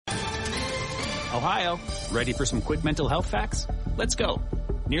Ohio, ready for some quick mental health facts? Let's go.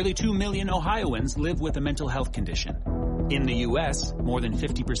 Nearly 2 million Ohioans live with a mental health condition. In the U.S., more than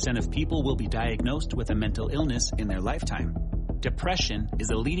 50% of people will be diagnosed with a mental illness in their lifetime. Depression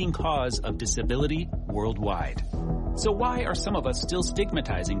is a leading cause of disability worldwide. So why are some of us still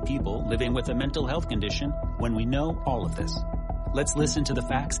stigmatizing people living with a mental health condition when we know all of this? Let's listen to the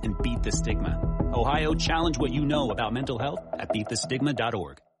facts and beat the stigma. Ohio, challenge what you know about mental health at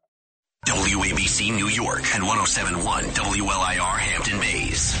beatthestigma.org. WABC New York and 107.1 WLIR Hampton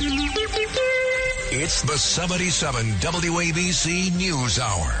Bays. It's the 77 WABC News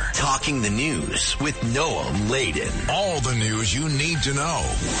Hour. Talking the news with Noam, Laden. All the news you need to know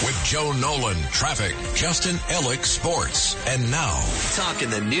with Joe Nolan, traffic, Justin Ellick, sports. And now, Talking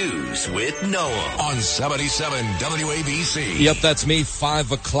the news with Noam. On 77 WABC. Yep, that's me,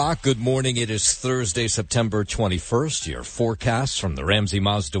 5 o'clock. Good morning. It is Thursday, September 21st. Your forecast from the Ramsey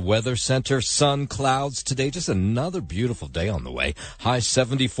Mazda Weather Center. Sun, clouds today. Just another beautiful day on the way. High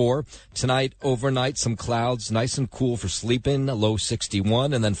 74. Tonight, overnight, some clouds, nice and cool for sleeping, low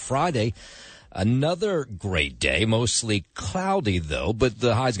 61. And then Friday, another great day, mostly cloudy though, but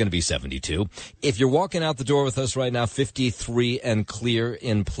the high's going to be 72. If you're walking out the door with us right now, 53 and clear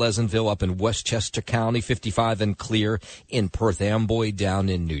in Pleasantville up in Westchester County, 55 and clear in Perth Amboy down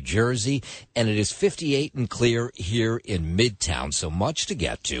in New Jersey, and it is 58 and clear here in Midtown. So much to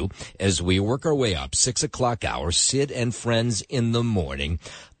get to as we work our way up. 6 o'clock hour, Sid and Friends in the morning.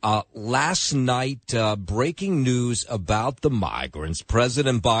 Last night, breaking news about the migrants.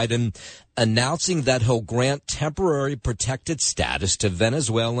 President Biden announcing that he'll grant temporary protected status to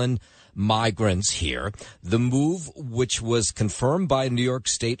Venezuelan migrants here. The move, which was confirmed by New York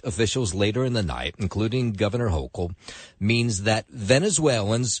State officials later in the night, including Governor Hochul, means that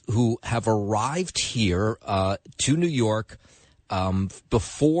Venezuelans who have arrived here to New York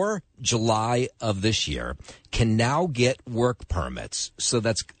before July of this year can now get work permits. So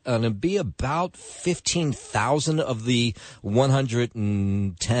that's going to be about 15,000 of the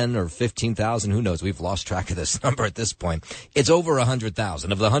 110 or 15,000. Who knows? We've lost track of this number at this point. It's over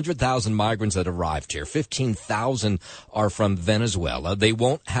 100,000. Of the 100,000 migrants that arrived here, 15,000 are from Venezuela. They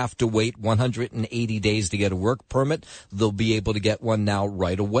won't have to wait 180 days to get a work permit. They'll be able to get one now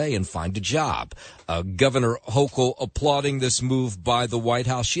right away and find a job. Governor Hochul applauding this move by the White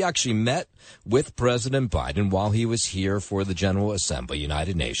House. She actually met with President Biden while he was here for the General Assembly,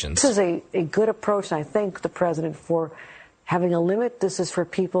 United Nations. This is a good approach, and I thank the president for having a limit. This is for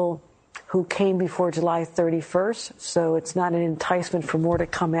people who came before July 31st, so it's not an enticement for more to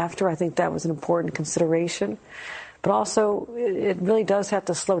come after. I think that was an important consideration. But also, it really does have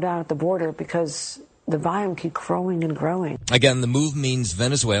to slow down at the border because the volume keeps growing and growing. Again, the move means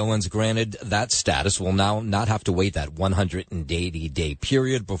Venezuelans granted that status will now not have to wait that 180-day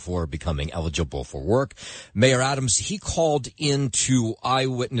period before becoming eligible for work. Mayor Adams, he called into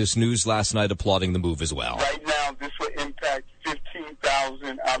Eyewitness News last night applauding the move as well. Right now, this will impact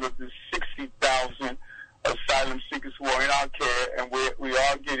 15,000 out of the 60,000 asylum seekers who are in our care, and we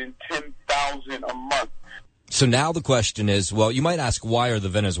are getting 10,000 a month. So now the question is, well, you might ask, why are the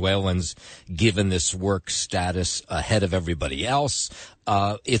Venezuelans given this work status ahead of everybody else?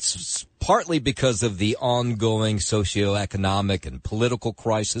 It's partly because of the ongoing socioeconomic and political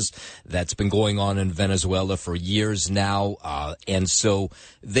crisis that's been going on in Venezuela for years now. And so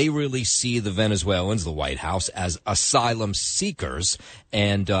they really see the Venezuelans, the White House, as asylum seekers.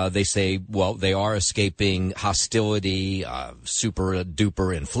 And they say, well, they are escaping hostility, super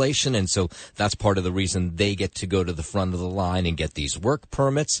duper inflation. And so that's part of the reason they get to go to the front of the line and get these work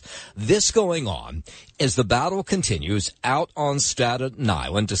permits. This going on as the battle continues out on Staten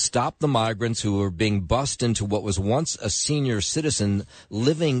Island to stop the migrants who are being bussed into what was once a senior citizen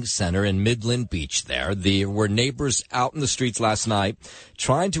living center in Midland Beach there. There were neighbors out in the streets last night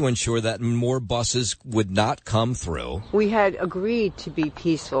trying to ensure that more buses would not come through. We had agreed to be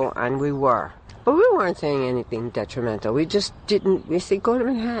peaceful, and we were. But we weren't saying anything detrimental. We just didn't. We said, go to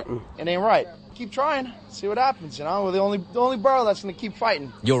Manhattan. It ain't right. Keep trying. See what happens, you know. We're the only borough that's going to keep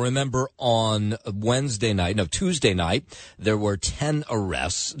fighting. You'll remember on Tuesday night, there were 10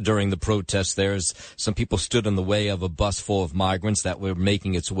 arrests during the protests. Some people stood in the way of a bus full of migrants that were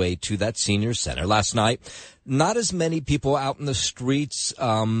making its way to that senior center. Last night, not as many people out in the streets.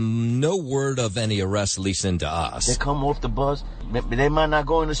 No word of any arrests, at least into us. They come off the bus. They might not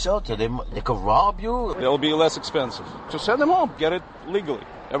go in the shelter. They could rob you. It'll be less expensive. Just send them home. Get it legally.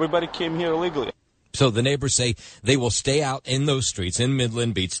 Everybody came here illegally. So the neighbors say they will stay out in those streets in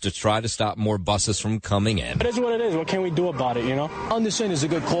Midland Beach to try to stop more buses from coming in. It is what it is. What can we do about it, I understand it's a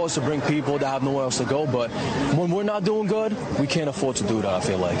good cause to bring people that have nowhere else to go, but when we're not doing good, we can't afford to do that, I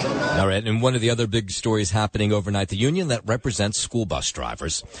feel like. All right, and one of the other big stories happening overnight, the union that represents school bus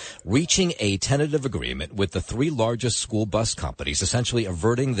drivers reaching a tentative agreement with the three largest school bus companies, essentially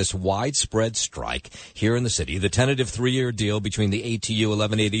averting this widespread strike here in the city. The tentative 3-year deal between the ATU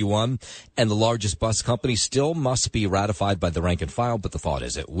 1181 and the largest bus company still must be ratified by the rank and file, but the thought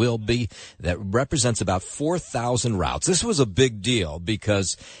is it will be. That represents about 4,000 routes. This was a big deal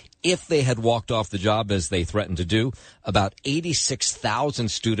because if they had walked off the job as they threatened to do, about 86,000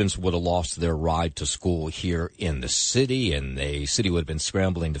 students would have lost their ride to school here in the city, and the city would have been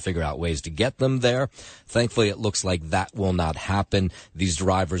scrambling to figure out ways to get them there. Thankfully, it looks like that will not happen. These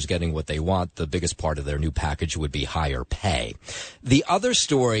drivers getting what they want. The biggest part of their new package would be higher pay. The other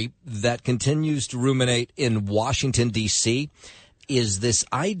story that continues to ruminate in Washington, D.C. is this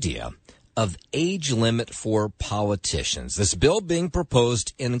idea of age limit for politicians. This bill being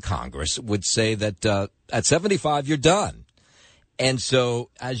proposed in Congress would say that at 75, you're done. And so,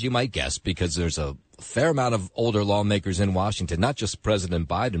 as you might guess, because there's a fair amount of older lawmakers in Washington, not just President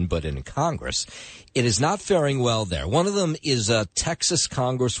Biden, but in Congress, it is not faring well there. One of them is Texas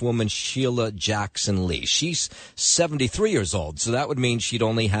Congresswoman Sheila Jackson Lee. She's 73 years old, so that would mean she'd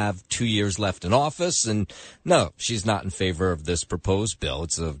only have 2 years left in office. And no, she's not in favor of this proposed bill.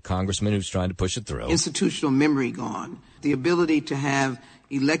 It's a congressman who's trying to push it through. Institutional memory gone. The ability to have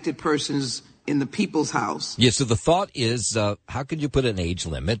elected persons in the people's house. Yeah, so the thought is, how could you put an age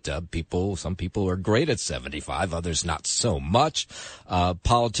limit? Some people are great at 75, others not so much.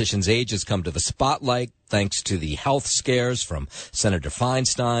 Politicians' age has come to the spotlight thanks to the health scares from Senator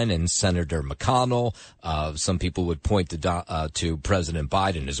Feinstein and Senator McConnell. Some people would point to President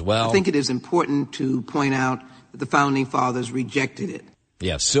Biden as well. I think it is important to point out that the Founding Fathers rejected it.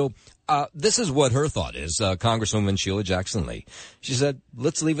 Yeah, so this is what her thought is, Congresswoman Sheila Jackson Lee. She said,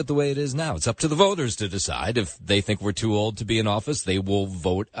 let's leave it the way it is now. It's up to the voters to decide. If they think we're too old to be in office, they will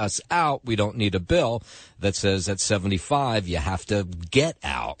vote us out. We don't need a bill that says at 75, you have to get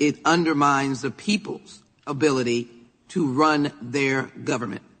out. It undermines the people's ability to run their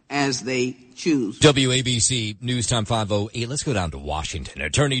government as they choose. WABC News Time 5:08. Let's go down to Washington.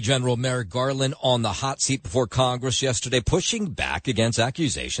 Attorney General Merrick Garland on the hot seat before Congress yesterday, pushing back against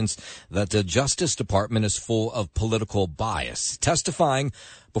accusations that the Justice Department is full of political bias. Testifying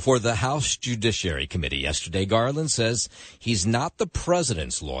before the House Judiciary Committee yesterday, Garland says he's not the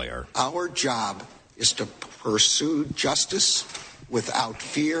president's lawyer. Our job is to pursue justice without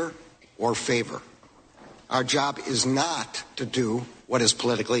fear or favor. Our job is not to do what is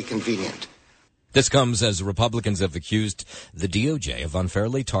politically convenient. This comes as Republicans have accused the DOJ of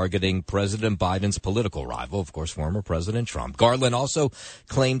unfairly targeting President Biden's political rival, of course, former President Trump. Garland also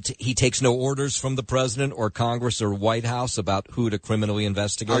claimed he takes no orders from the president or Congress or White House about who to criminally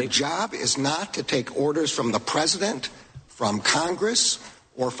investigate. Our job is not to take orders from the president, from Congress,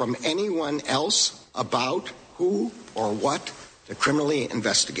 or from anyone else about who or what to criminally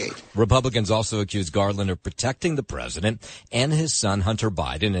investigate. Republicans also accused Garland of protecting the president and his son, Hunter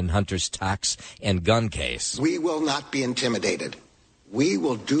Biden, in Hunter's tax and gun case. We will not be intimidated. We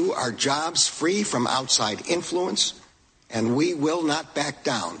will do our jobs free from outside influence, and we will not back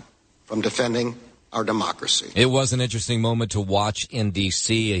down from defending our democracy. It was an interesting moment to watch in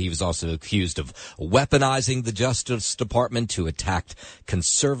D.C. He was also accused of weaponizing the Justice Department to attack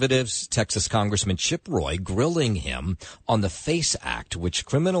conservatives. Texas Congressman Chip Roy grilling him on the FACE Act, which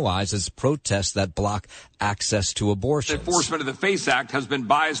criminalizes protests that block access to abortion. Enforcement of the FACE Act has been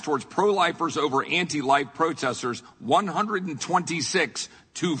biased towards pro-lifers over anti-life protesters, 126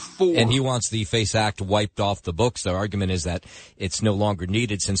 to 4. And he wants the FACE Act wiped off the books. Their argument is that it's no longer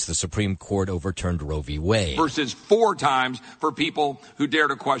needed since the Supreme Court overturned Roe v. Wade. Versus 4 times for people who dare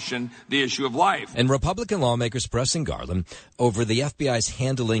to question the issue of life. And Republican lawmakers pressing Garland over the FBI's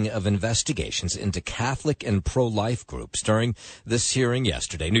handling of investigations into Catholic and pro-life groups during this hearing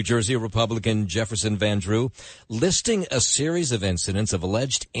yesterday. New Jersey Republican Jefferson Van Drew listing a series of incidents of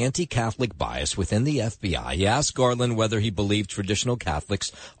alleged anti-Catholic bias within the FBI. He asked Garland whether he believed traditional Catholics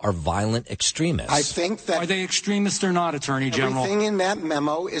are violent extremists. I think that... Are they extremists or not, Attorney General? Everything in that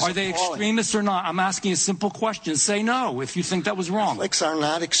memo is Are they extremists or not? I'm asking a simple question. Say no if you think that was wrong. Catholics are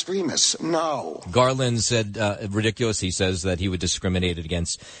not extremists. No. Garland said, ridiculous. He says that he would discriminate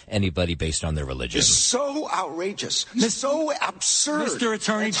against anybody based on their religion. It's so outrageous. So absurd. Mr.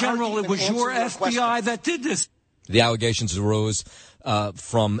 Attorney General, it was your FBI that did this. The allegations arose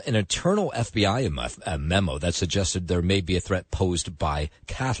from an internal FBI memo that suggested there may be a threat posed by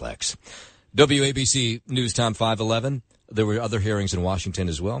Catholics. WABC News Time 511. There were other hearings in Washington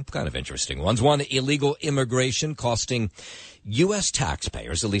as well, kind of interesting ones. One, illegal immigration costing U.S.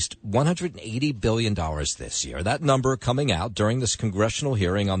 taxpayers at least $180 billion this year. That number coming out during this congressional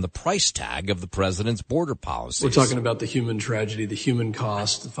hearing on the price tag of the president's border policies. We're talking about the human tragedy, the human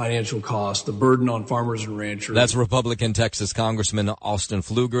cost, the financial cost, the burden on farmers and ranchers. That's Republican Texas Congressman Austin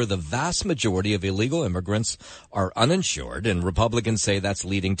Pfluger. The vast majority of illegal immigrants are uninsured, and Republicans say that's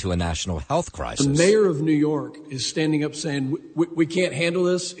leading to a national health crisis. The mayor of New York is standing up saying, we can't handle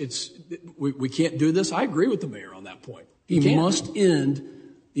this. We can't do this. I agree with the mayor on that point. He must end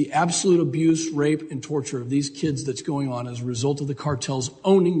the absolute abuse, rape, and torture of these kids that's going on as a result of the cartels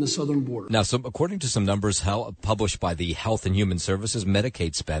owning the southern border. Now, so according to some numbers published by the Health and Human Services,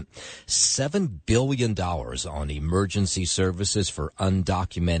 Medicaid spent $7 billion on emergency services for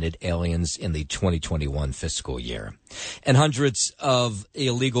undocumented aliens in the 2021 fiscal year. And hundreds of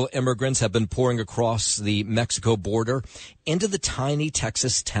illegal immigrants have been pouring across the Mexico border into the tiny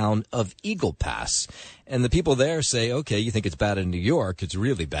Texas town of Eagle Pass. And the people there say, okay, you think it's bad in New York, it's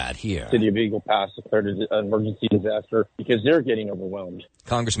really bad here. City of Eagle Pass declared an emergency disaster because they're getting overwhelmed.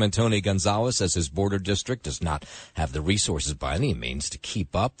 Congressman Tony Gonzalez says his border district does not have the resources by any means to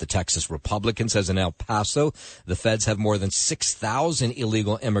keep up. The Texas Republican says in El Paso, the feds have more than 6,000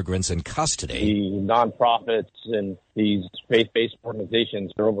 illegal immigrants in custody. The nonprofits and these faith-based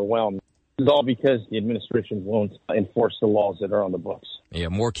organizations are overwhelmed. This is all because the administration won't enforce the laws that are on the books. Yeah,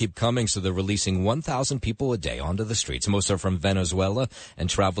 more keep coming, so they're releasing 1,000 people a day onto the streets. Most are from Venezuela and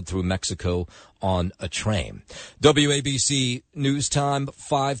traveled through Mexico on a train. WABC News Time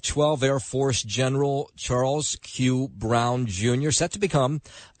 512. Air Force General Charles Q. Brown Jr. set to become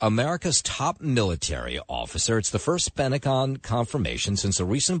America's top military officer. It's the first Pentagon confirmation since a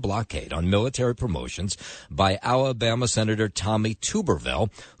recent blockade on military promotions by Alabama Senator Tommy Tuberville,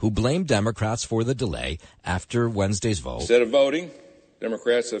 who blamed Democrats for the delay after Wednesday's vote. Instead of voting,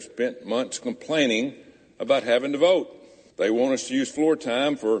 Democrats have spent months complaining about having to vote. They want us to use floor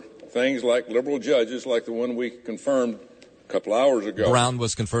time for things like liberal judges, like the one we confirmed a couple hours ago. Brown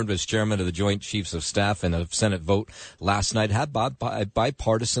was confirmed as chairman of the Joint Chiefs of Staff in a Senate vote last night, had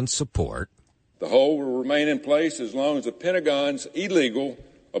bipartisan support. The hold will remain in place as long as the Pentagon's illegal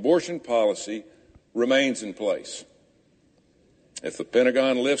abortion policy remains in place. If the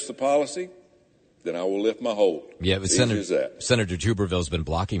Pentagon lifts the policy, then I will lift my hold. Yeah, but Senator Tuberville's been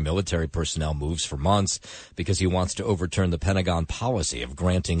blocking military personnel moves for months because he wants to overturn the Pentagon policy of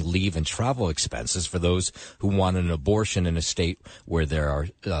granting leave and travel expenses for those who want an abortion in a state where they are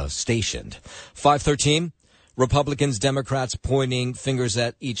stationed. 513, Republicans, Democrats pointing fingers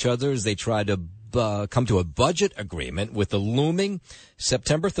at each other as they try to come to a budget agreement with the looming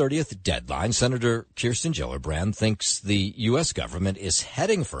September 30th deadline. Senator Kirsten Gillibrand thinks the U.S. government is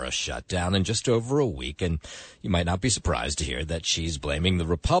heading for a shutdown in just over a week, and you might not be surprised to hear that she's blaming the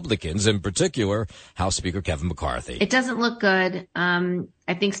Republicans, in particular House Speaker Kevin McCarthy. It doesn't look good.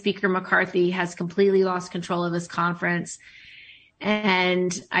 I think Speaker McCarthy has completely lost control of this conference,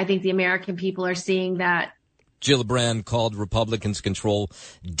 and I think the American people are seeing that. Gillibrand called Republicans' control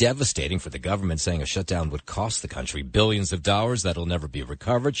devastating for the government, saying a shutdown would cost the country billions of dollars that'll never be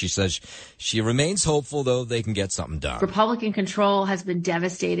recovered. She says she remains hopeful, though, they can get something done. Republican control has been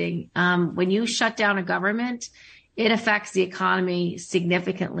devastating. When you shut down a government, it affects the economy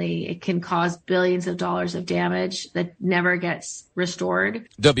significantly. It can cause billions of dollars of damage that never gets restored.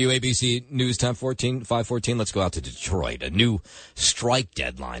 WABC News Time 514. Let's go out to Detroit. A new strike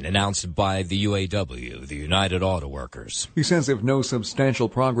deadline announced by the UAW, the United Auto Workers. He says if no substantial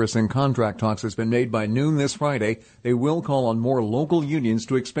progress in contract talks has been made by noon this Friday, they will call on more local unions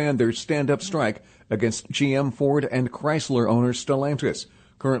to expand their stand-up strike against GM, Ford, and Chrysler owner Stellantis.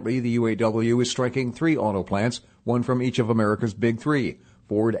 Currently, the UAW is striking 3 auto plants, one from each of America's big 3.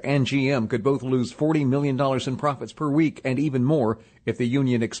 Ford and GM could both lose $40 million in profits per week and even more if the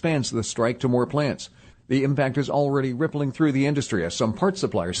union expands the strike to more plants. The impact is already rippling through the industry as some parts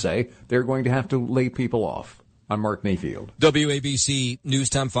suppliers say they're going to have to lay people off. I'm Mark Mayfield. WABC News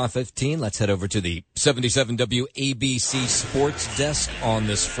Time 515. Let's head over to the 77 WABC Sports Desk on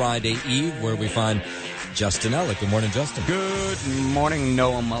this Friday Eve, where we find Justin Ellick. Good morning, Justin. Good morning,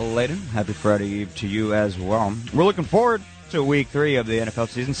 Noam, Laden. Happy Friday Eve to you as well. We're looking forward to Week 3 of the NFL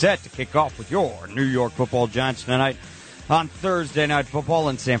season, set to kick off with your New York Football Giants tonight on Thursday Night Football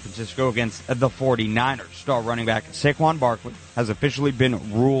in San Francisco against the 49ers. Star running back Saquon Barkley has officially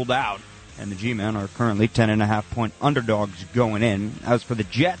been ruled out, and the G-Men are currently 10.5-point underdogs going in. As for the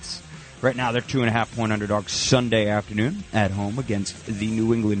Jets, right now they're 2.5-point underdogs Sunday afternoon at home against the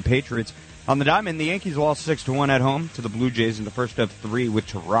New England Patriots. On the diamond, the Yankees lost 6-1 at home to the Blue Jays in the first of 3 with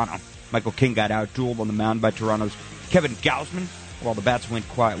Toronto. Michael King got out-dueled on the mound by Toronto's Kevin Gausman, while the bats went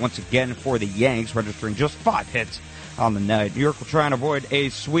quiet once again for the Yanks, registering just 5 hits on the night. New York will try and avoid a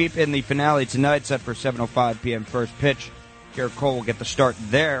sweep in the finale tonight, set for 7:05 p.m. first pitch. Garrett Cole will get the start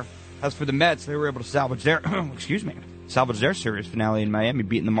there. As for the Mets, they were able to salvage their series finale in Miami,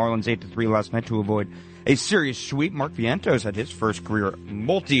 beating the Marlins 8-3 last night to avoid a serious sweep. Mark Vientos had his first career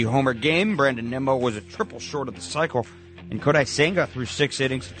multi-homer game. Brandon Nimmo was a triple short of the cycle. And Kodai Senga threw 6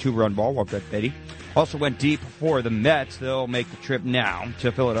 innings, a 2-run ball, while Brett Beatty also went deep for the Mets. They'll make the trip now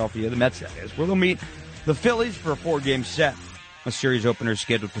to Philadelphia, the Mets that is, where they'll meet the Phillies for a 4-game set. A series opener is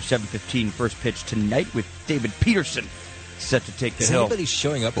scheduled for 7:15 first pitch tonight with David Peterson set to take the hill. Is anybody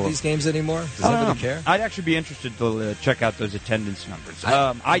showing up at these games anymore? Does anybody care? I'd actually be interested to check out those attendance numbers.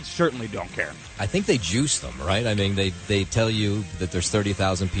 I certainly don't care. I think they juice them, right? I mean, they tell you that there's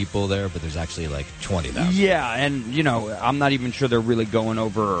 30,000 people there, but there's actually like 20,000. Yeah, and, I'm not even sure they're really going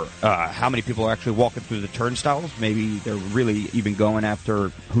over how many people are actually walking through the turnstiles. Maybe they're really even going after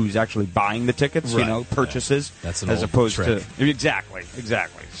who's actually buying the tickets, right. Purchases. Yeah. That's an as old opposed trick. to... Exactly.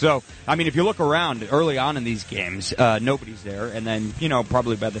 So, I mean, if you look around early on in these games, nobody's there, and then,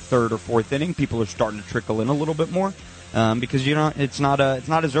 probably by the 3rd or 4th inning, people are starting to trickle in a little bit more. Because it's not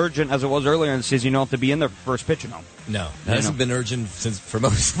as urgent as it was earlier in the season. You don't have to be in there for first pitch, No, it hasn't been urgent for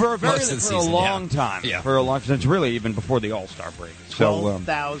most of the season. For a long time. Yeah. For a long since really even before the All-Star break.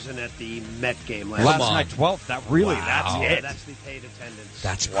 12,000 at the Met game last night. 12. That's it. it. That's the paid attendance.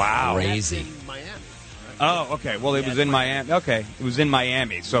 That's crazy. That's in Miami. Oh, okay. Well, it was in Miami. Okay, it was in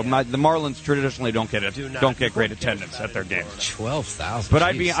Miami. So the Marlins traditionally don't get great attendance at their games. 12,000. But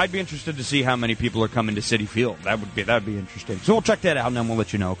I'd be interested to see how many people are coming to Citi Field. That'd be interesting. So we'll check that out and then we'll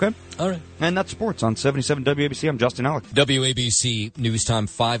let you know. Okay. All right. And that's sports on 77 WABC. I'm Justin Alex. WABC News Time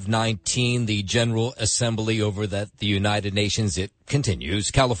 5:19. The General Assembly over at the United Nations. It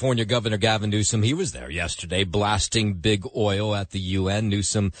continues. California Governor Gavin Newsom, he was there yesterday blasting big oil at the UN.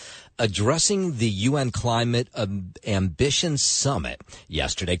 Newsom addressing the UN Climate Ambition Summit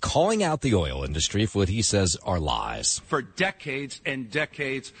yesterday, calling out the oil industry for what he says are lies. For decades and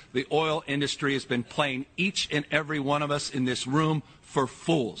decades, the oil industry has been playing each and every one of us in this room for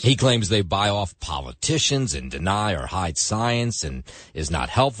fools. He claims they buy off politicians and deny or hide science and is not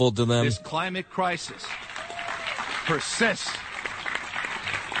helpful to them. This climate crisis persists.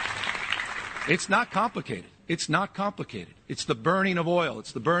 It's not complicated. It's not complicated. It's the burning of oil.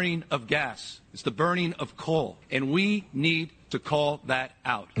 It's the burning of gas. It's the burning of coal. And we need to call that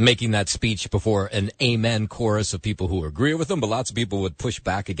out. Making that speech before an amen chorus of people who agree with him, but lots of people would push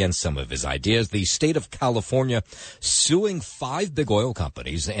back against some of his ideas. The state of California suing 5 big oil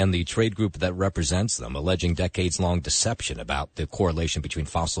companies and the trade group that represents them, alleging decades-long deception about the correlation between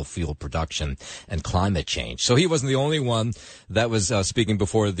fossil fuel production and climate change. So he wasn't the only one that was speaking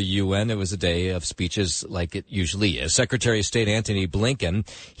before the UN. It was a day of speeches like it usually is. Secretary of State Antony Blinken,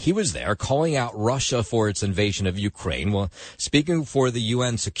 he was there calling out Russia for its invasion of Ukraine. Well, speaking for the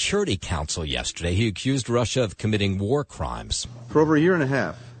UN Security Council yesterday, he accused Russia of committing war crimes. For over a year and a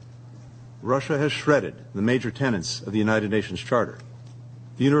half, Russia has shredded the major tenets of the United Nations Charter,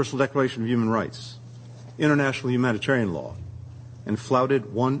 the Universal Declaration of Human Rights, international humanitarian law, and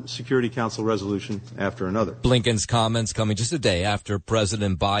flouted one Security Council resolution after another. Blinken's comments coming just a day after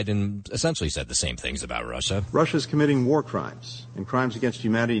President Biden essentially said the same things about Russia. Russia is committing war crimes and crimes against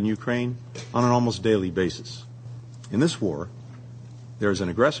humanity in Ukraine on an almost daily basis. In this war, there is an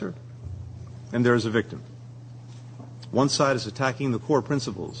aggressor and there is a victim. One side is attacking the core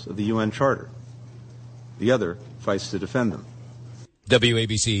principles of the UN Charter. The other fights to defend them.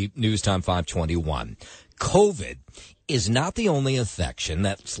 WABC News Time 521. COVID is not the only infection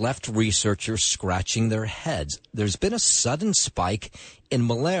that's left researchers scratching their heads. There's been a sudden spike in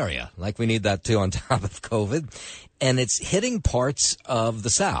malaria, like we need that too on top of COVID, and it's hitting parts of the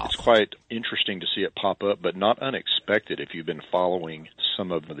South. It's quite interesting to see it pop up, but not unexpected if you've been following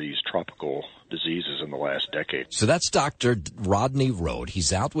some of these tropical diseases in the last decade. So that's Dr. Rodney Road.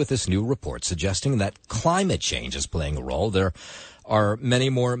 He's out with this new report suggesting that climate change is playing a role. There are many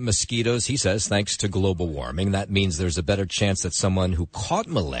more mosquitoes, he says, thanks to global warming. That means there's a better chance that someone who caught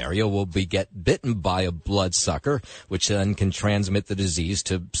malaria will get bitten by a bloodsucker, which then can transmit the disease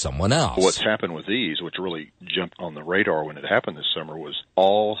to someone else. What's happened with these, which really jumped on the radar when it happened this summer, was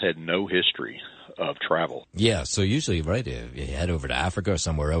all had no history of travel. Yeah, so usually, right, if you head over to Africa or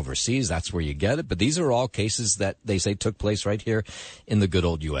somewhere overseas, that's where you get it. But these are all cases that they say took place right here in the good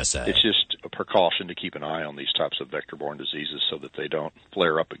old USA. It's just a precaution to keep an eye on these types of vector-borne diseases so that they don't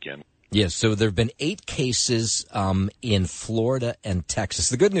flare up again. Yes, so there have been 8 cases in Florida and Texas.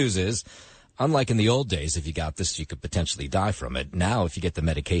 The good news is unlike in the old days, if you got this, you could potentially die from it. Now, if you get the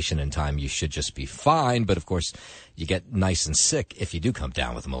medication in time, you should just be fine. But, of course, you get nice and sick if you do come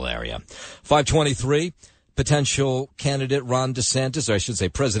down with malaria. 523. Potential candidate Ron DeSantis, or I should say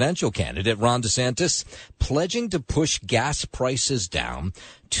presidential candidate Ron DeSantis, pledging to push gas prices down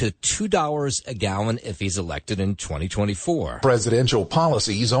to $2 a gallon if he's elected in 2024. Presidential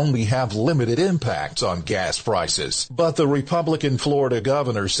policies only have limited impacts on gas prices, but the Republican Florida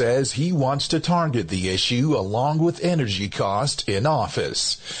governor says he wants to target the issue along with energy cost in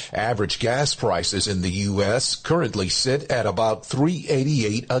office. Average gas prices in the U.S. currently sit at about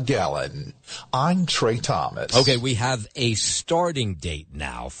 $3.88 a gallon. I'm Trey Thomas. Okay, we have a starting date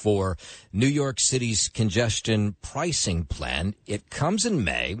now for New York City's congestion pricing plan. It comes in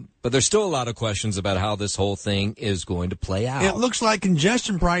May, but there's still a lot of questions about how this whole thing is going to play out. It looks like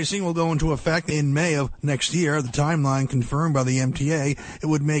congestion pricing will go into effect in May of next year. The timeline confirmed by the MTA. It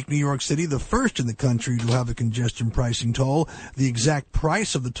would make New York City the first in the country to have a congestion pricing toll. The exact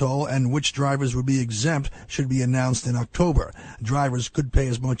price of the toll and which drivers would be exempt should be announced in October. Drivers could pay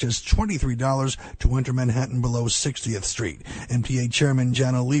as much as $23 to enter Manhattan below 60th Street. MTA Chairman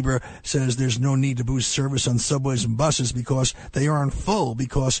Janno Lieber says there's no need to boost service on subways and buses because they aren't full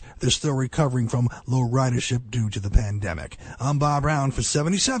because they're still recovering from low ridership due to the pandemic. I'm Bob Brown for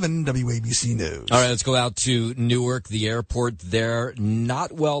 77 WABC News. All right, let's go out to Newark, the airport there.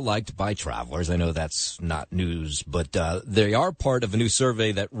 Not well liked by travelers. I know that's not news, but they are part of a new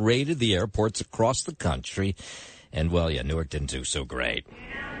survey that rated the airports across the country. And, well, yeah, Newark didn't do so great.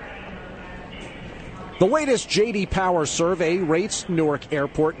 The latest J.D. Power survey rates Newark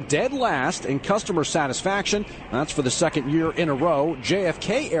Airport dead last in customer satisfaction. That's for the second year in a row.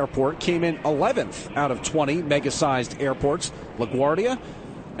 JFK Airport came in 11th out of 20 mega-sized airports. LaGuardia,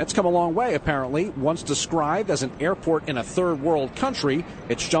 that's come a long way, apparently. Once described as an airport in a third-world country,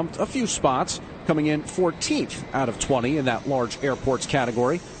 it's jumped a few spots, coming in 14th out of 20 in that large airports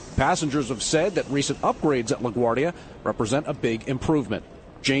category. Passengers have said that recent upgrades at LaGuardia represent a big improvement.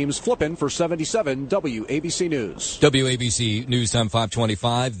 James Flippin for 77 WABC News. WABC News Time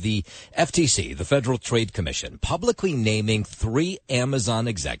 525. The FTC, the Federal Trade Commission, publicly naming 3 Amazon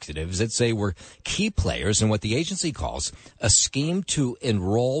executives that say were key players in what the agency calls a scheme to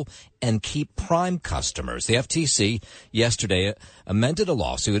enroll and keep Prime customers. The FTC yesterday amended a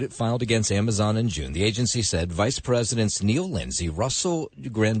lawsuit it filed against Amazon in June. The agency said Vice Presidents Neil Lindsay, Russell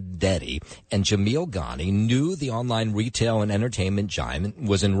Grandetti, and Jamil Ghani knew the online retail and entertainment giant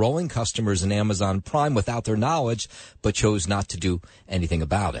was enrolling customers in Amazon Prime without their knowledge, but chose not to do anything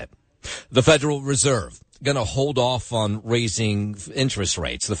about it. The Federal Reserve going to hold off on raising interest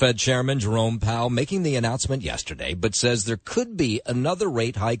rates. The Fed chairman, Jerome Powell, making the announcement yesterday, but says there could be another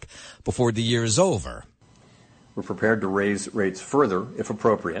rate hike before the year is over. We're prepared to raise rates further if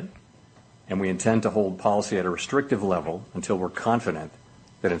appropriate, and we intend to hold policy at a restrictive level until we're confident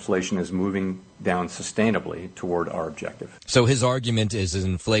that inflation is moving down sustainably toward our objective. So his argument is that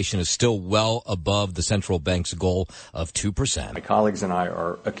inflation is still well above the central bank's goal of 2%. My colleagues and I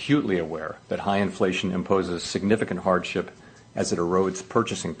are acutely aware that high inflation imposes significant hardship as it erodes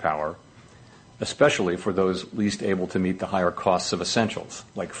purchasing power, especially for those least able to meet the higher costs of essentials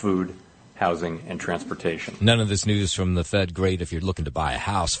like food, housing, and transportation. None of this news from the Fed. Great if you're looking to buy a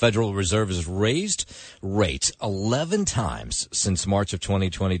house. Federal Reserve has raised rates 11 times since March of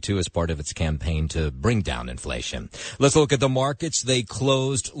 2022 as part of its campaign to bring down inflation. Let's look at the markets. They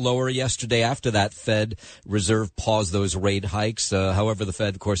closed lower yesterday after that Fed Reserve paused those rate hikes. However, the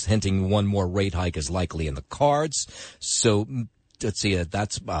Fed, of course, hinting one more rate hike is likely in the cards. So let's see,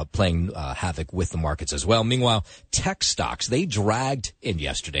 that's playing havoc with the markets as well. Meanwhile, tech stocks, they dragged in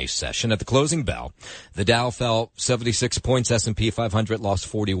yesterday's session. At the closing bell, the Dow fell 76 points, S&P 500 lost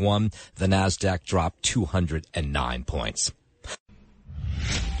 41, the NASDAQ dropped 209 points.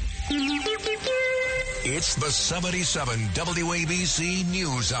 It's the 77 WABC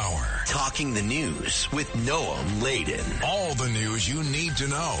News Hour. Talking the news with Noam, Laden. All the news you need to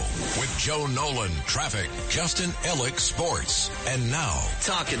know with Joe Nolan, traffic, Justin Ellick, sports. And now,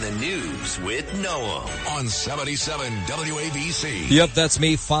 Talking the News with Noam on 77 WABC. Yep, that's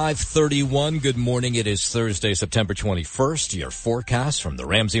me, 5:31. Good morning. It is Thursday, September 21st. Your forecast from the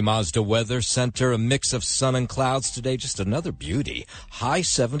Ramsey Mazda Weather Center. A mix of sun and clouds today. Just another beauty. High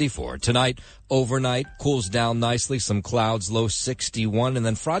 74. Tonight, overnight. Cools down nicely. Some clouds, low 61. And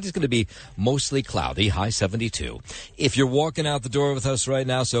then Friday's going to be mostly cloudy, high 72. If you're walking out the door with us right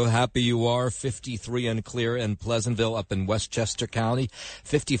now, so happy you are. 53 and clear in Pleasantville up in Westchester County.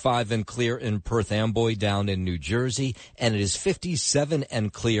 55 and clear in Perth Amboy down in New Jersey. And it is 57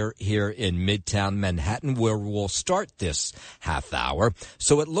 and clear here in Midtown Manhattan, where we'll start this half hour.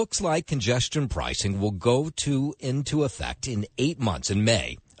 So it looks like congestion pricing will go into effect in 8 months, in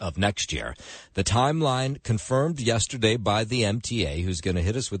May of next year. The timeline confirmed yesterday by the MTA, who's going to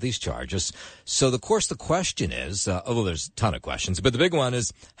hit us with these charges. So, of course, the question is, there's a ton of questions, but the big one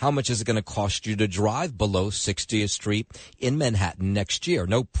is, how much is it going to cost you to drive below 60th Street in Manhattan next year?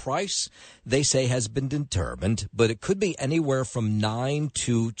 No price, they say, has been determined, but it could be anywhere from $9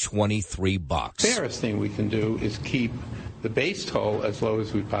 to $23. The fairest thing we can do is keep the base toll as low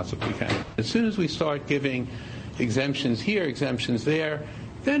as we possibly can. As soon as we start giving exemptions here, exemptions there,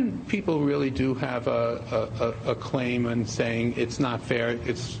 then people really do have a claim and saying it's not fair,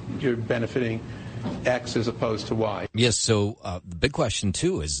 you're benefiting X as opposed to Y. Yes, so the big question,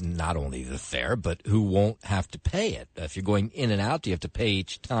 too, is not only the fare, but who won't have to pay it. If you're going in and out, do you have to pay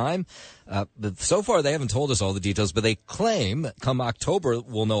each time? But so far, they haven't told us all the details, but they claim come October,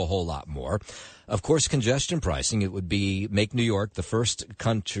 we'll know a whole lot more. Of course, congestion pricing, it would make New York the first in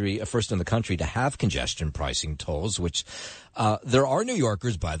the country to have congestion pricing tolls, which there are New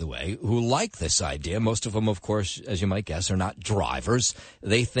Yorkers, by the way, who like this idea. Most of them, of course, as you might guess, are not drivers.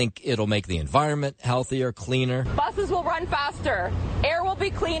 They think it'll make the environment healthier, cleaner. Buses will run faster. Air will be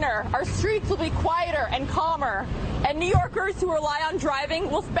cleaner. Our streets will be quieter and calmer. And New Yorkers who rely on driving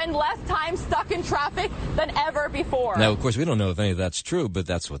will spend less time stuck in traffic than ever before. Now, of course, we don't know if any of that's true, but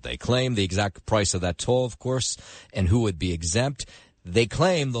that's what they claim. The exact price of that toll, of course, and who would be exempt. They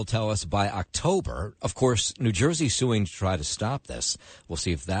claim they'll tell us by October. Of course, New Jersey's suing to try to stop this. We'll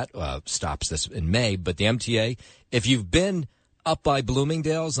see if that stops this in May. But the MTA, if you've been up by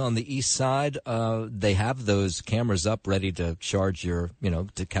Bloomingdale's on the east side, they have those cameras up ready to charge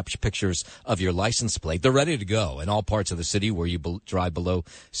to capture pictures of your license plate. They're ready to go in all parts of the city where you drive below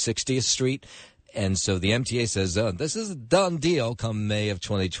 60th Street. And so the MTA says, this is a done deal come May of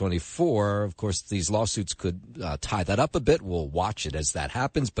 2024. Of course, these lawsuits could tie that up a bit. We'll watch it as that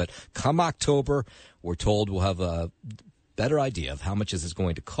happens. But come October, we're told we'll have a better idea of how much is this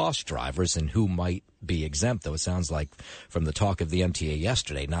going to cost drivers and who might be exempt, though it sounds like from the talk of the MTA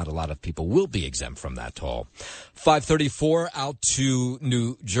yesterday, not a lot of people will be exempt from that toll. 534 out to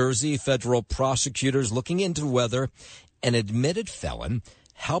New Jersey. Federal prosecutors looking into whether an admitted felon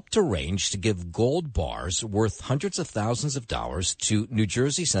helped arrange to give gold bars worth hundreds of thousands of dollars to New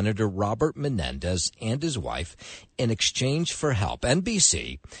Jersey Senator Robert Menendez and his wife in exchange for help.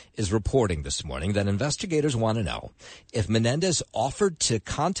 NBC is reporting this morning that investigators want to know if Menendez offered to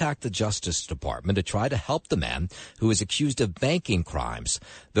contact the Justice Department to try to help the man who is accused of banking crimes.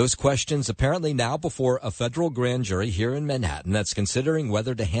 Those questions apparently now before a federal grand jury here in Manhattan that's considering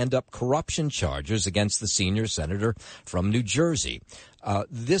whether to hand up corruption charges against the senior senator from New Jersey.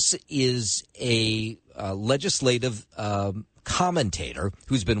 This is a legislative commentator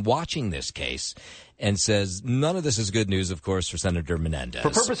who's been watching this case and says none of this is good news, of course, for Senator Menendez.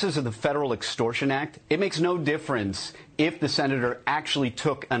 For purposes of the Federal Extortion Act, it makes no difference if the senator actually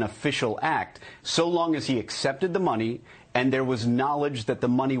took an official act, so long as he accepted the money and there was knowledge that the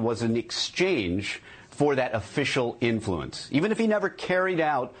money was in exchange for that official influence, even if he never carried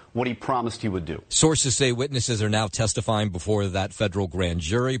out what he promised he would do. Sources say witnesses are now testifying before that federal grand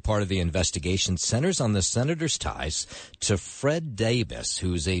jury. Part of the investigation centers on the senator's ties to Fred Davis,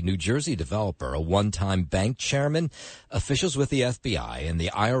 who's a New Jersey developer, a one-time bank chairman. Officials with the FBI and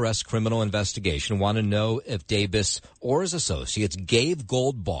the IRS criminal investigation want to know if Davis or his associates gave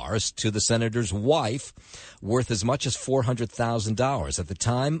gold bars to the senator's wife worth as much as $400,000. At the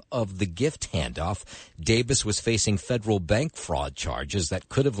time of the gift handoff, Davis was facing federal bank fraud charges that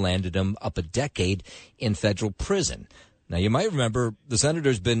could have landed him up a decade in federal prison. Now, you might remember the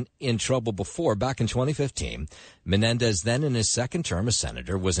senator's been in trouble before. Back in 2015, Menendez, then in his second term as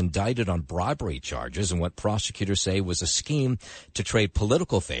senator, was indicted on bribery charges and what prosecutors say was a scheme to trade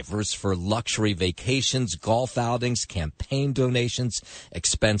political favors for luxury vacations, golf outings, campaign donations,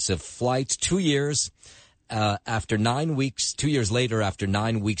 expensive flights. 2 years after 9 weeks, 2 years later, after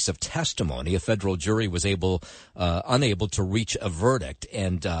 9 weeks of testimony, a federal jury was unable to reach a verdict,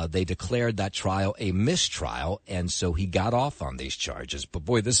 and they declared that trial a mistrial, and so he got off on these charges. But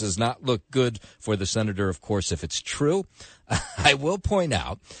boy, this does not look good for the senator, of course, if it's true. I will point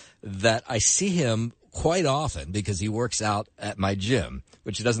out that I see him quite often because he works out at my gym,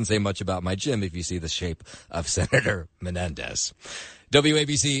 which doesn't say much about my gym if you see the shape of Senator Menendez.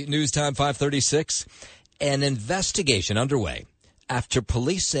 WABC News Time 5:36. An investigation underway after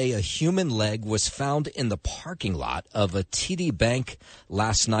police say a human leg was found in the parking lot of a TD Bank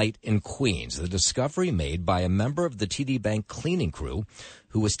last night in Queens. The discovery made by a member of the TD Bank cleaning crew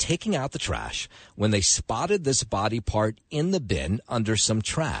who was taking out the trash when they spotted this body part in the bin under some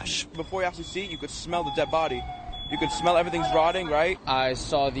trash. Before you actually see it, you could smell the dead body. You could smell everything's rotting, right? I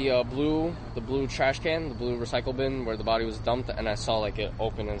saw the blue trash can, the blue recycle bin where the body was dumped, and I saw like it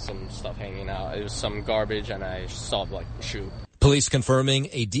open and some stuff hanging out. It was some garbage, and I saw like the shoe. Police confirming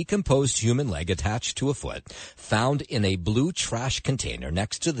a decomposed human leg attached to a foot found in a blue trash container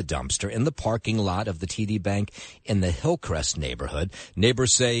next to the dumpster in the parking lot of the TD Bank in the Hillcrest neighborhood.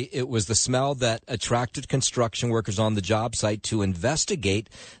 Neighbors say it was the smell that attracted construction workers on the job site to investigate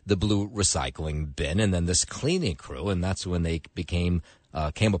the blue recycling bin, and then this cleaning crew, and that's when they came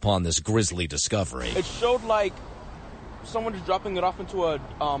upon this grisly discovery. It showed like someone just dropping it off into a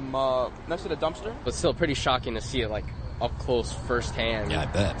next to the dumpster. But still pretty shocking to see it like up close firsthand. Yeah, I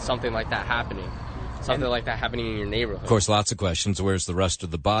bet. Something like that happening. Something like that happening in your neighborhood. Of course, lots of questions. Where's the rest of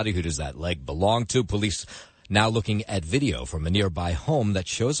the body? Who does that leg belong to? Police now looking at video from a nearby home that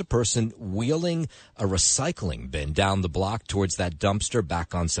shows a person wheeling a recycling bin down the block towards that dumpster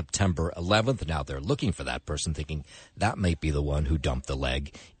back on September 11th. Now they're looking for that person, thinking that might be the one who dumped the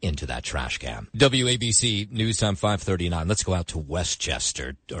leg into that trash can. WABC News Time 5:39. Let's go out to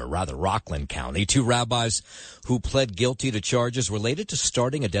Westchester, or rather Rockland County. Two rabbis who pled guilty to charges related to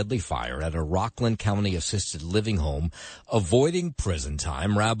starting a deadly fire at a Rockland County assisted living home, avoiding prison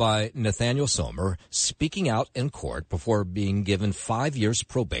time. Rabbi Nathaniel Sommer speaking out in court before being given 5 years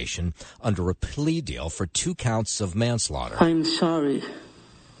probation under a plea deal for 2 counts of manslaughter. I'm sorry.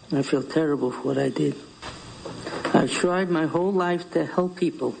 I feel terrible for what I did. I've tried my whole life to help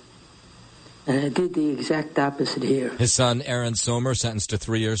people, and I did the exact opposite here. His son, Aaron Sommer, sentenced to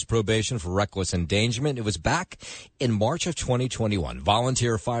 3 years probation for reckless endangerment. It was back in March of 2021.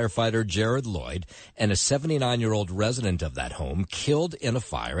 Volunteer firefighter Jared Lloyd and a 79-year-old resident of that home killed in a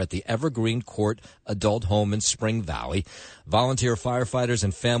fire at the Evergreen Court adult home in Spring Valley. Volunteer firefighters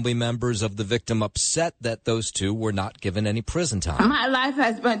and family members of the victim upset that those two were not given any prison time. My life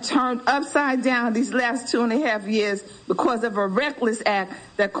has been turned upside down these last 2.5 years because of a reckless act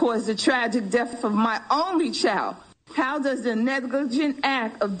that caused the tragic death of my only child. How does the negligent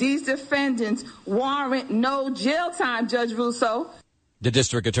act of these defendants warrant no jail time, Judge Russo? The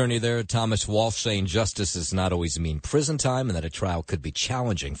district attorney there, Thomas Walsh, saying justice does not always mean prison time and that a trial could be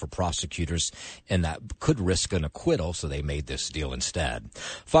challenging for prosecutors and that could risk an acquittal, so they made this deal instead.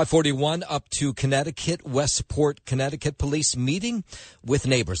 541 up to Connecticut. Westport, Connecticut police meeting with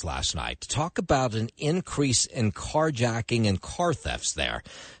neighbors last night to talk about an increase in carjacking and car thefts there.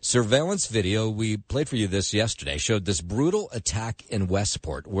 Surveillance video, we played for you this yesterday, showed this brutal attack in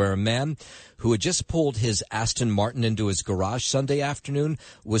Westport where a man who had just pulled his Aston Martin into his garage Sunday afternoon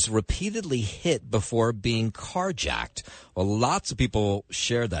was repeatedly hit before being carjacked. Well, lots of people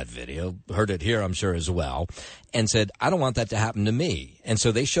shared that video, heard it here, I'm sure, as well, and said, I don't want that to happen to me. And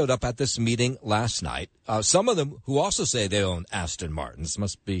so they showed up at this meeting last night. Some of them who also say they own Aston Martins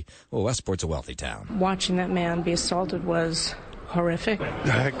must be, well, Westport's a wealthy town. Watching that man be assaulted was horrific.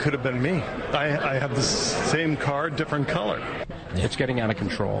 It could have been me. I have the same car, different color. It's getting out of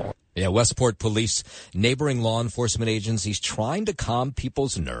control. Yeah, Westport police, neighboring law enforcement agencies trying to calm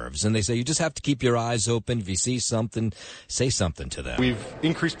people's nerves. And they say you just have to keep your eyes open. If you see something, say something to them. We've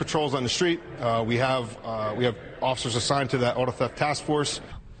increased patrols on the street. We have officers assigned to that auto theft task force.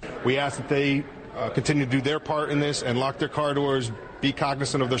 We ask that they continue to do their part in this and lock their car doors, be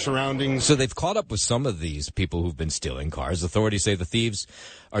cognizant of their surroundings. So they've caught up with some of these people who've been stealing cars. Authorities say the thieves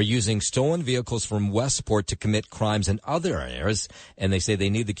are using stolen vehicles from Westport to commit crimes in other areas, and they say they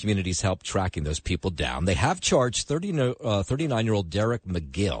need the community's help tracking those people down. They have charged 39-year-old Derek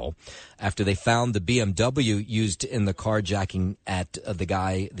McGill after they found the BMW used in the carjacking at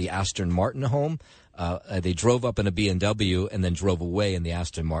the Aston Martin home. They drove up in a BMW and then drove away in the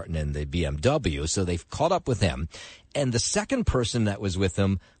Aston Martin and the BMW. So they've caught up with him. And the second person that was with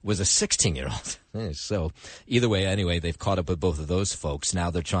him was a 16-year-old. So either way, anyway, they've caught up with both of those folks.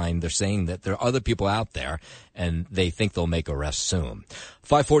 Now they're saying that there are other people out there and they think they'll make arrests soon.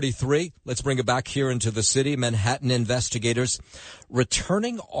 543, let's bring it back here into the city. Manhattan investigators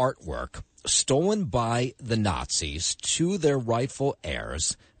returning artwork stolen by the Nazis to their rightful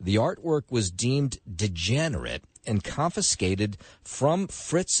heirs. The artwork was deemed degenerate and confiscated from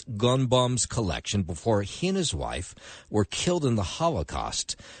Fritz Gunbaum's collection before he and his wife were killed in the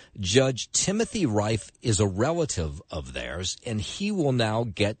Holocaust. Judge Timothy Reif is a relative of theirs, and he will now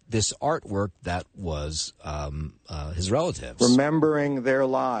get this artwork that was his relative's. Remembering their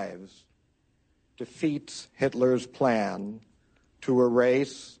lives defeats Hitler's plan to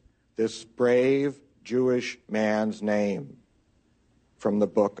erase this brave Jewish man's name from the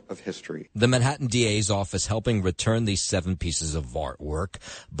book of history. The Manhattan DA's office helping return these 7 pieces of artwork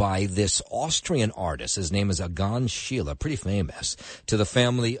by this Austrian artist. His name is Agan Schiele, pretty famous, to the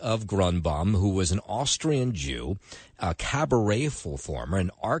family of Grunbaum, who was an Austrian Jew, a cabaret performer, an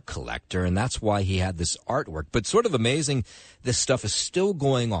art collector, and that's why he had this artwork. But sort of amazing, this stuff is still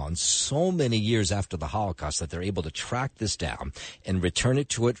going on so many years after the Holocaust that they're able to track this down and return it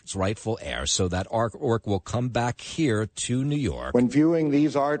to its rightful heir so that artwork will come back here to New York. When viewing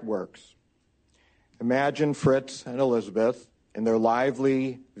these artworks, imagine Fritz and Elizabeth in their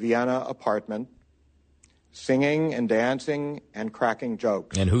lively Vienna apartment, singing and dancing and cracking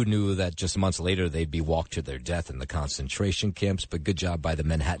jokes. And who knew that just months later they'd be walked to their death in the concentration camps? But good job by the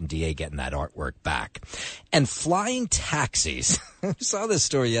Manhattan DA getting that artwork back. And flying taxis. I saw this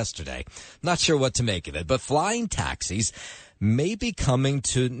story yesterday. Not sure what to make of it, but flying taxis may be coming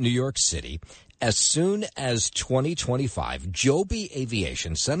to New York City as soon as 2025. Joby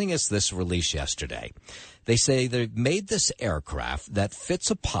Aviation sending us this release yesterday. They say they've made this aircraft that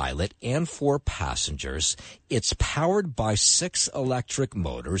fits a pilot and 4 passengers. It's powered by 6 electric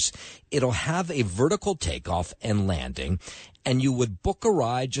motors. It'll have a vertical takeoff and landing. And you would book a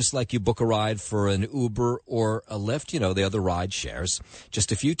ride just like you book a ride for an Uber or a Lyft, the other ride shares.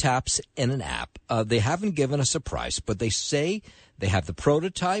 Just a few taps in an app. They haven't given us a price, but they say they have the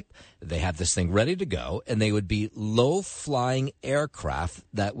prototype, they have this thing ready to go, and they would be low-flying aircraft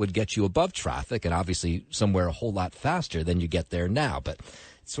that would get you above traffic and obviously somewhere a whole lot faster than you get there now. But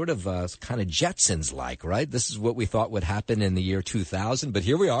sort of kind of Jetsons-like, right? This is what we thought would happen in the year 2000, but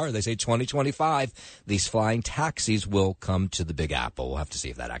here we are. They say 2025, these flying taxis will come to the Big Apple. We'll have to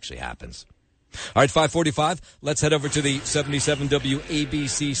see if that actually happens. All right, 5:45, let's head over to the 77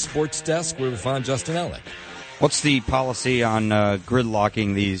 WABC Sports Desk where we find Justin Ellick. What's the policy on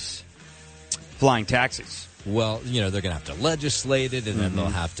gridlocking these flying taxis? Well, they're going to have to legislate it, and then they'll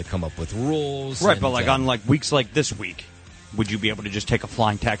have to come up with rules. Right, but on weeks like this week, would you be able to just take a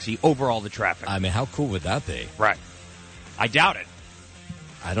flying taxi over all the traffic? I mean, how cool would that be? Right. I doubt it.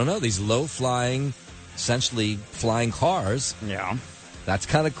 I don't know. These low-flying, essentially flying cars. Yeah. That's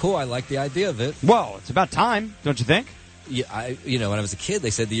kind of cool. I like the idea of it. Well, it's about time, don't you think? Yeah, when I was a kid,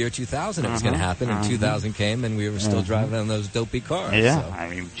 they said the year 2000 it was going to happen, and 2000 came, and we were still driving on those dopey cars. Yeah, so. I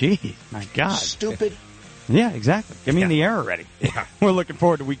mean, gee, my God. Stupid. Yeah, exactly. Get me in the air already. Yeah. We're looking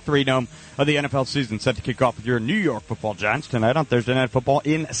forward to Week 3, Noam, of the NFL season, set to kick off with your New York Football Giants tonight on Thursday Night Football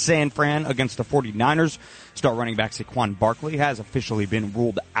in San Fran against the 49ers. Star running back Saquon Barkley has officially been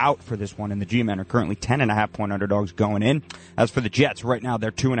ruled out for this one, and the G-Men are currently 10.5-point underdogs going in. As for the Jets, right now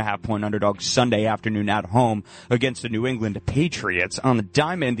they're 2.5-point underdogs Sunday afternoon at home against the New England Patriots. On the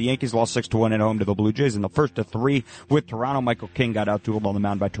diamond, the Yankees lost 6-1 at home to the Blue Jays in the first of 3 with Toronto. Michael King got out-dueled on the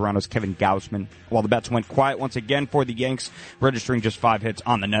mound by Toronto's Kevin Gausman. While the bats went quiet once again for the Yanks, registering just 5 hits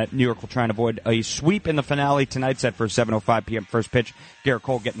on the net. New York will try and avoid a sweep in the finale tonight, set for a 7:05 p.m. first pitch. Garrett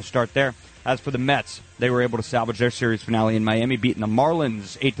Cole getting the start there. As for the Mets, they were able to salvage their series finale in Miami, beating the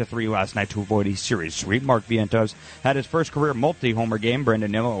Marlins 8-3 last night to avoid a series sweep. Mark Vientos had his first career multi-homer game.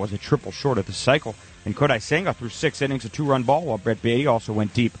 Brandon Nimmo was a triple short of the cycle. And Kodai Senga threw 6 innings, a 2-run ball, while Brett Baty also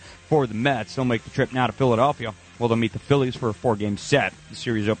went deep for the Mets. They'll make the trip now to Philadelphia. Well, they'll meet the Phillies for a 4-game set. The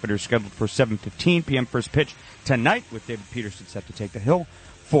series opener is scheduled for 7:15 p.m. first pitch tonight, with David Peterson set to take the hill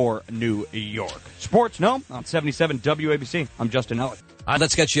for New York. Sports, no, on 77 WABC. I'm Justin Ellick. All right,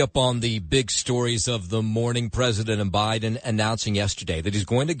 let's get you up on the big stories of the morning. President Biden announcing yesterday that he's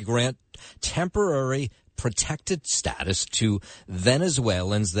going to grant temporary protected status to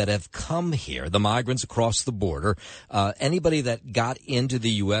Venezuelans that have come here, the migrants across the border. Anybody that got into the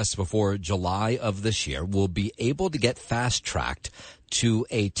U.S. before July of this year will be able to get fast-tracked to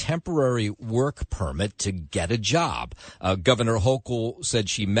a temporary work permit to get a job. Governor Hochul said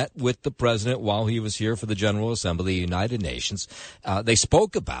she met with the president while he was here for the General Assembly of the United Nations. They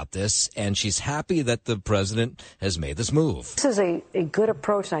spoke about this, and she's happy that the president has made this move. This is a good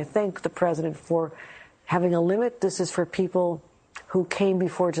approach, and I thank the president for having a limit. This is for people who came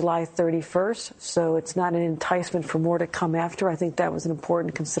before July 31st, so it's not an enticement for more to come after. I think that was an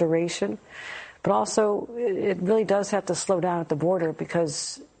important consideration. But also, it really does have to slow down at the border,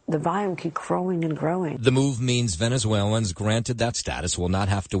 because the volume keep growing and growing. The move means Venezuelans granted that status will not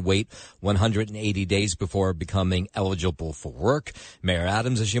have to wait 180 days before becoming eligible for work. Mayor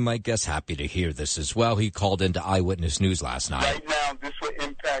Adams, as you might guess, happy to hear this as well. He called into Eyewitness News last night. Right now, this will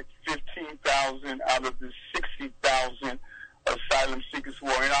impact 15,000 out of the 60,000 asylum seekers who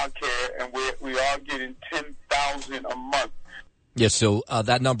are in our care, and we are getting 10,000 a month. Yes, so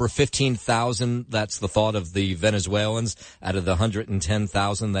that number, 15,000, that's the thought of the Venezuelans out of the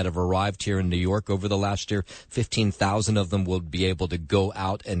 110,000 that have arrived here in New York over the last year. 15,000 of them will be able to go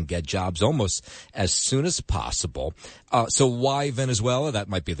out and get jobs almost as soon as possible. So why Venezuela? That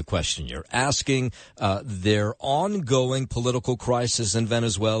might be the question you're asking. Their ongoing political crisis in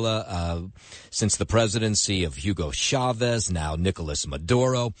Venezuela, since the presidency of Hugo Chavez, now Nicolas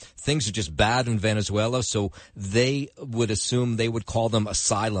Maduro, things are just bad in Venezuela. So they would assume they would call them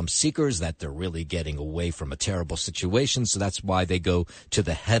asylum seekers, that they're really getting away from a terrible situation. So that's why they go to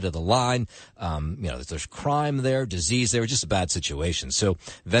the head of the line. There's crime there, disease there, just a bad situation. So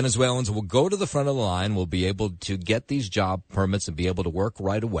Venezuelans will go to the front of the line, will be able to get these job permits and be able to work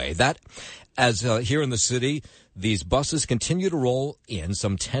right away. That, as here in the city, these buses continue to roll in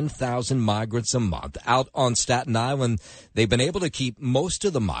some 10,000 migrants a month. Out on Staten Island, they've been able to keep most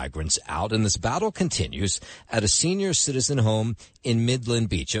of the migrants out, and this battle continues at a senior citizen home in Midland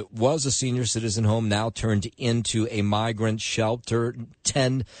Beach. It was a senior citizen home, now turned into a migrant shelter.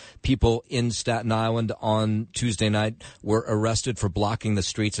 10 people in Staten Island on Tuesday night were arrested for blocking the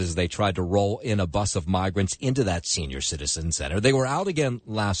streets as they tried to roll in a bus of migrants into that senior citizen center. They were out again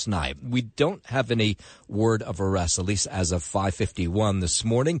last night. We don't have any word of arrest, at least as of 5:51 this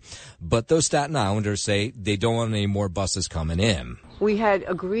morning. But those Staten Islanders say they don't want any more buses coming in. We had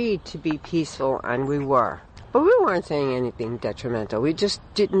agreed to be peaceful, and we were. But we weren't saying anything detrimental. We just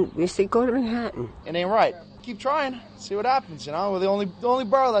didn't. We said, go to Manhattan. It ain't right. Keep trying. See what happens, We're the only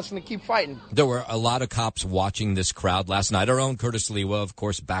borough that's going to keep fighting. There were a lot of cops watching this crowd last night. Our own Curtis Lewa, of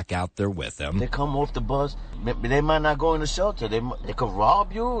course, back out there with them. They come off the bus. They might not go in the shelter. They could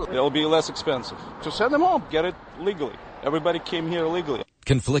rob you. It'll be less expensive. Just send them home. Get it legally. Everybody came here illegally.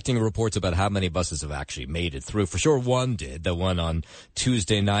 Conflicting reports about how many buses have actually made it through. For sure, one did. The one on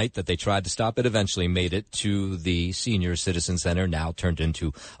Tuesday night that they tried to stop, it eventually made it to the Senior Citizen Center, now turned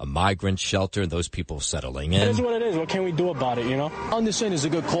into a migrant shelter, and those people settling in. It is what it is. What can we do about it, I understand it's a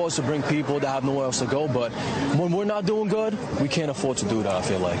good cause to bring people that have nowhere else to go, but when we're not doing good, we can't afford to do that, I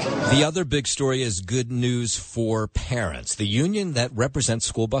feel like. The other big story is good news for parents. The union that represents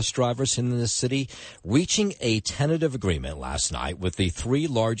school bus drivers in the city reaching a tentative agreement last night with the three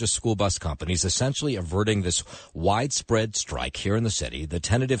largest school bus companies, essentially averting this widespread strike here in the city. The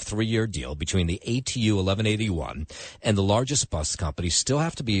tentative 3-year deal between the ATU 1181 and the largest bus companies still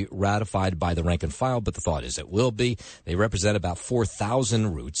have to be ratified by the rank and file, but the thought is it will be. They represent about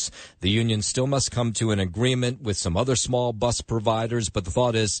 4,000 routes. The union still must come to an agreement with some other small bus providers, but the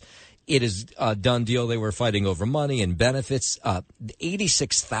thought is it is a done deal. They were fighting over money and benefits.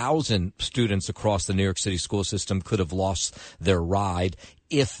 86,000 students across the New York City school system could have lost their ride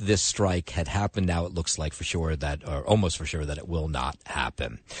if this strike had happened. Now it looks like for sure that, or almost for sure, that it will not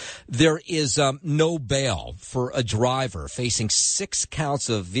happen. There is no bail for a driver facing 6 counts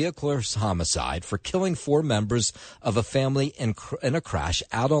of vehicular homicide for killing 4 members of a family in a crash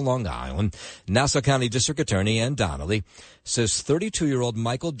out on Long Island. Nassau County District Attorney Ann Donnelly says 32-year-old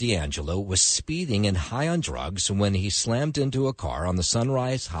Michael D'Angelo was speeding and high on drugs when he slammed into a car on the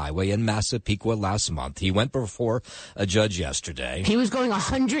Sunrise Highway in Massapequa last month. He went before a judge yesterday. He was going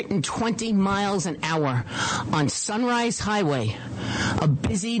 120 miles an hour on Sunrise Highway, a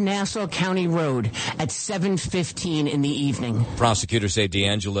busy Nassau County road, at 7:15 in the evening. Prosecutors say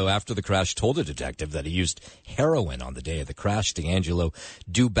D'Angelo, after the crash, told a detective that he used heroin on the day of the crash. D'Angelo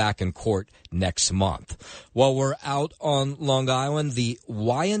due back in court next month. While we're out on Long Island, the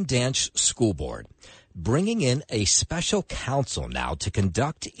Wyandanch School Board bringing in a special counsel now to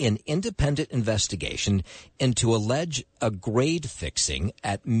conduct an independent investigation into alleged grade fixing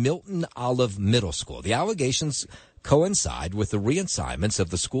at Milton Olive Middle School. The allegations coincide with the reassignments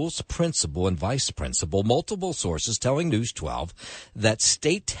of the school's principal and vice principal, multiple sources telling News 12 that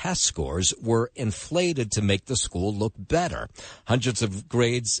state test scores were inflated to make the school look better. Hundreds of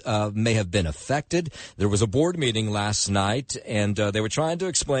grades may have been affected. There was a board meeting last night, and they were trying to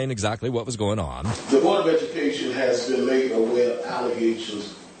explain exactly what was going on. The Board of Education has been made aware of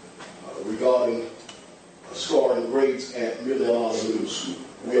allegations regarding scoring grades at Milton Olive Middle School.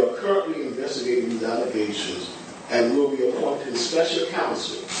 We are currently investigating these allegations and will be appointing special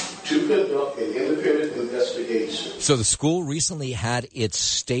counsel to conduct an independent investigation. So the school recently had its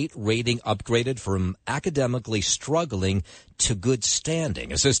state rating upgraded from academically struggling to good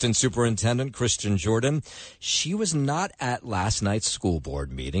standing. Assistant Superintendent Kristen Jordan, she was not at last night's school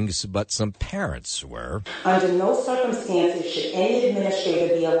board meetings, but some parents were. Under no circumstances should any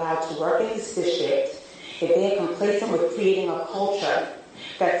administrator be allowed to work in this district if they are complacent with creating a culture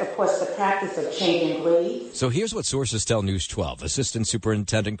that supports the practice of changing grades. So here's what sources tell News 12. Assistant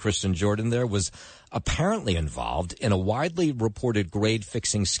Superintendent Kristen Jordan there was apparently involved in a widely reported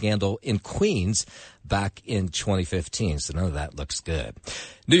grade-fixing scandal in Queens back in 2015. So none of that looks good.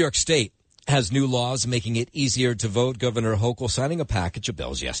 New York State has new laws making it easier to vote. Governor Hochul signing a package of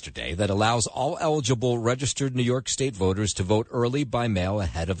bills yesterday that allows all eligible registered New York State voters to vote early by mail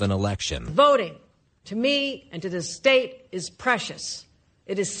ahead of an election. Voting, to me and to the state, is precious.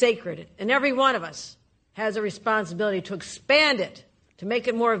 It is sacred, and every one of us has a responsibility to expand it, to make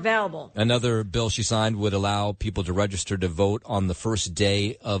it more available. Another bill she signed would allow people to register to vote on the first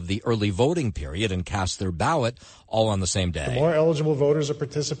day of the early voting period and cast their ballot all on the same day. The more eligible voters are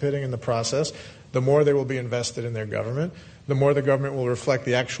participating in the process, the more they will be invested in their government, the more the government will reflect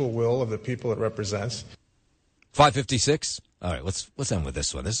the actual will of the people it represents. 5:56. All right, let's end with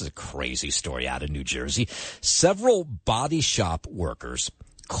this one. This is a crazy story out of New Jersey. Several body shop workers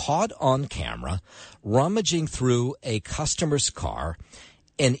caught on camera rummaging through a customer's car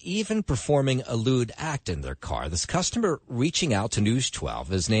and even performing a lewd act in their car. This customer reaching out to News 12.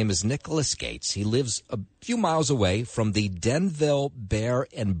 His name is Nicholas Gates. He lives a few miles away from the Denville Bear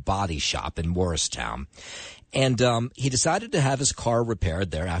and Body Shop in Morristown. And he decided to have his car repaired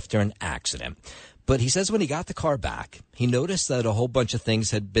there after an accident. But he says when he got the car back, he noticed that a whole bunch of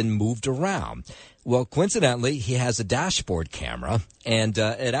things had been moved around. Well, coincidentally, he has a dashboard camera, and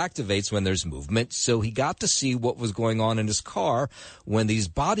it activates when there's movement. So he got to see what was going on in his car when these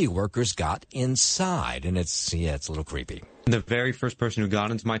body workers got inside. And it's a little creepy. The very first person who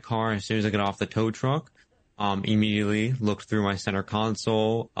got into my car, as soon as I got off the tow truck, immediately looked through my center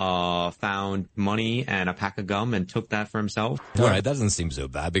console, found money and a pack of gum and took that for himself. All right, that doesn't seem so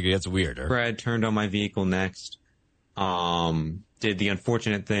bad, because it's weirder. Fred turned on my vehicle next, did the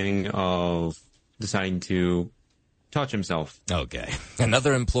unfortunate thing of deciding to touch himself. Okay.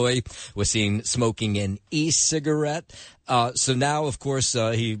 Another employee was seen smoking an e-cigarette. So now, of course,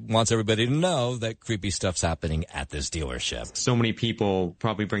 he wants everybody to know that creepy stuff's happening at this dealership. So many people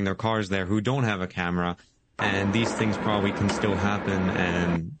probably bring their cars there who don't have a camera. And these things probably can still happen,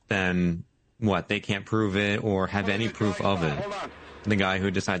 and then, they can't prove it or have any proof of it. The guy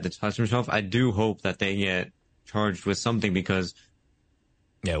who decided to touch himself, I do hope that they get charged with something, because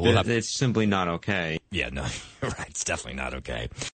it's simply not okay. Yeah, no, you're right. It's definitely not okay.